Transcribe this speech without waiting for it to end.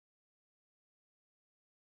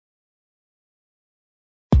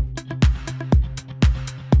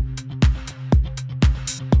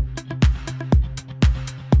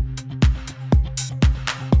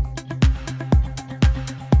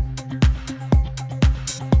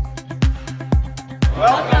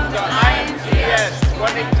Welcome to IMTS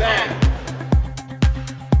 2010.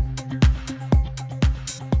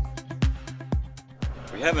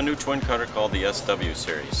 We have a new twin cutter called the SW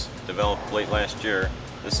series. Developed late last year,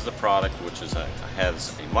 this is a product which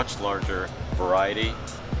has a much larger variety,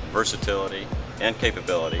 versatility, and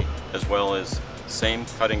capability, as well as same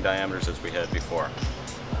cutting diameters as we had before.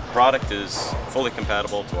 The product is fully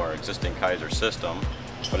compatible to our existing Kaiser system,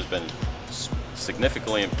 but has been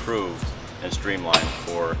significantly improved and streamlined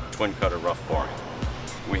for twin cutter rough boring.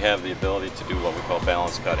 We have the ability to do what we call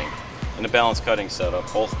balance cutting. In the balance cutting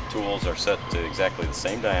setup, both tools are set to exactly the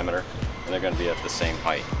same diameter and they're going to be at the same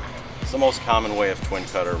height. It's the most common way of twin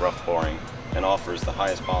cutter rough boring and offers the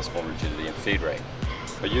highest possible rigidity and feed rate.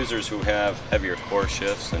 But users who have heavier core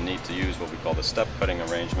shifts and need to use what we call the step cutting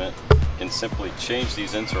arrangement can simply change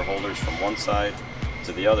these insert holders from one side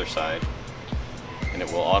to the other side, and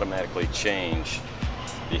it will automatically change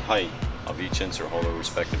the height of each insert holder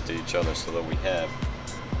respective to each other, so that we have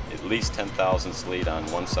at least 10 thousandths lead on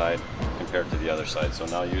one side compared to the other side. So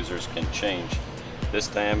now users can change this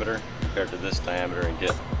diameter compared to this diameter and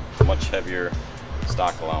get much heavier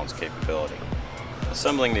stock allowance capability.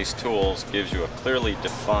 Assembling these tools gives you a clearly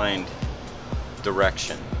defined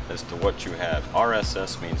direction as to what you have.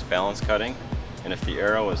 RSS means balance cutting, and if the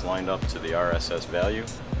arrow is lined up to the RSS value,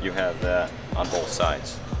 you have that on both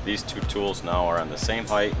sides. These two tools now are on the same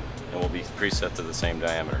height and will be preset to the same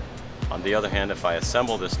diameter. On the other hand, if I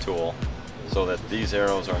assemble this tool so that these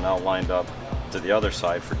arrows are now lined up to the other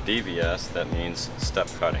side for DVS, that means step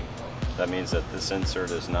cutting. That means that this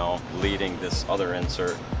insert is now leading this other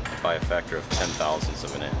insert by a factor of 10 thousandths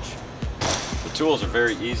of an inch. The tools are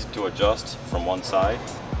very easy to adjust from one side.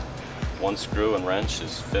 One screw and wrench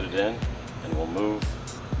is fitted in and will move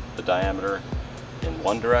the diameter in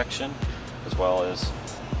one direction as well as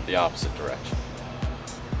the opposite direction.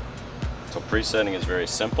 So presetting is very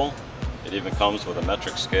simple. It even comes with a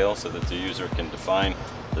metric scale so that the user can define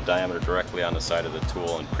the diameter directly on the side of the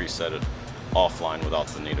tool and preset it offline without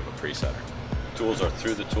the need of a presetter. Tools are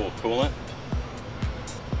through the tool coolant.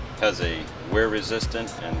 Has a wear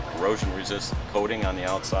resistant and corrosion resistant coating on the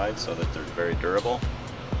outside so that they're very durable.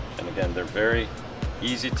 And again, they're very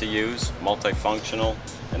easy to use, multifunctional,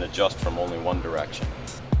 and adjust from only one direction.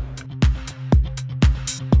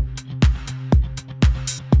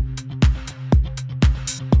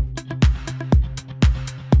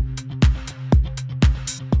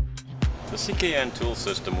 The CKN tool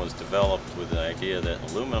system was developed with the idea that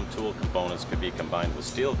aluminum tool components could be combined with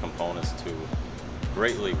steel components to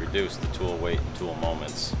greatly reduce the tool weight and tool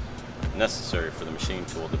moments necessary for the machine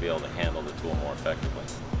tool to be able to handle the tool more effectively.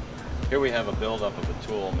 Here we have a build-up of a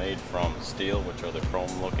tool made from steel, which are the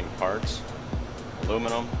chrome-looking parts,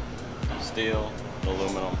 aluminum, steel,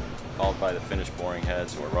 aluminum, followed by the finished boring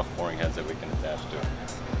heads or rough boring heads that we can attach to it.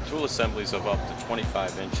 Tool assemblies of up to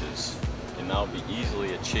 25 inches can now be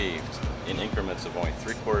easily achieved in increments of only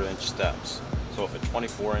 3/4 inch steps. So if a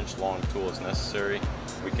 24-inch long tool is necessary,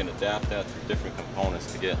 we can adapt that through different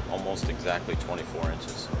components to get almost exactly 24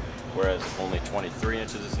 inches. Whereas if only 23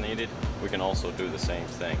 inches is needed, we can also do the same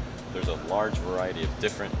thing. There's a large variety of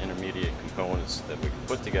different intermediate components that we can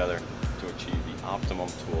put together to achieve the optimum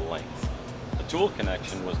tool length. The tool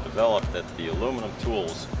connection was developed that the aluminum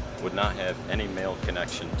tools would not have any male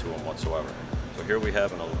connection to them whatsoever. So here we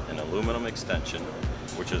have an aluminum extension,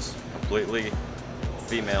 which is completely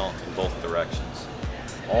female in both directions.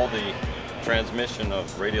 All the transmission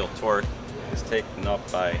of radial torque is taken up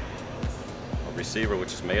by a receiver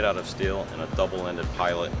which is made out of steel and a double-ended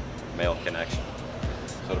pilot male connection.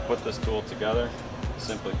 So to put this tool together,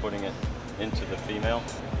 simply putting it into the female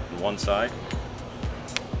on one side,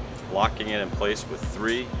 locking it in place with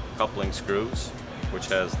 3 coupling screws, which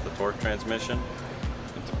has the torque transmission,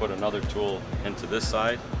 and to put another tool into this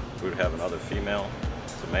side, we would have another female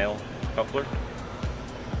to male coupler,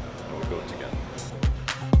 and we go together.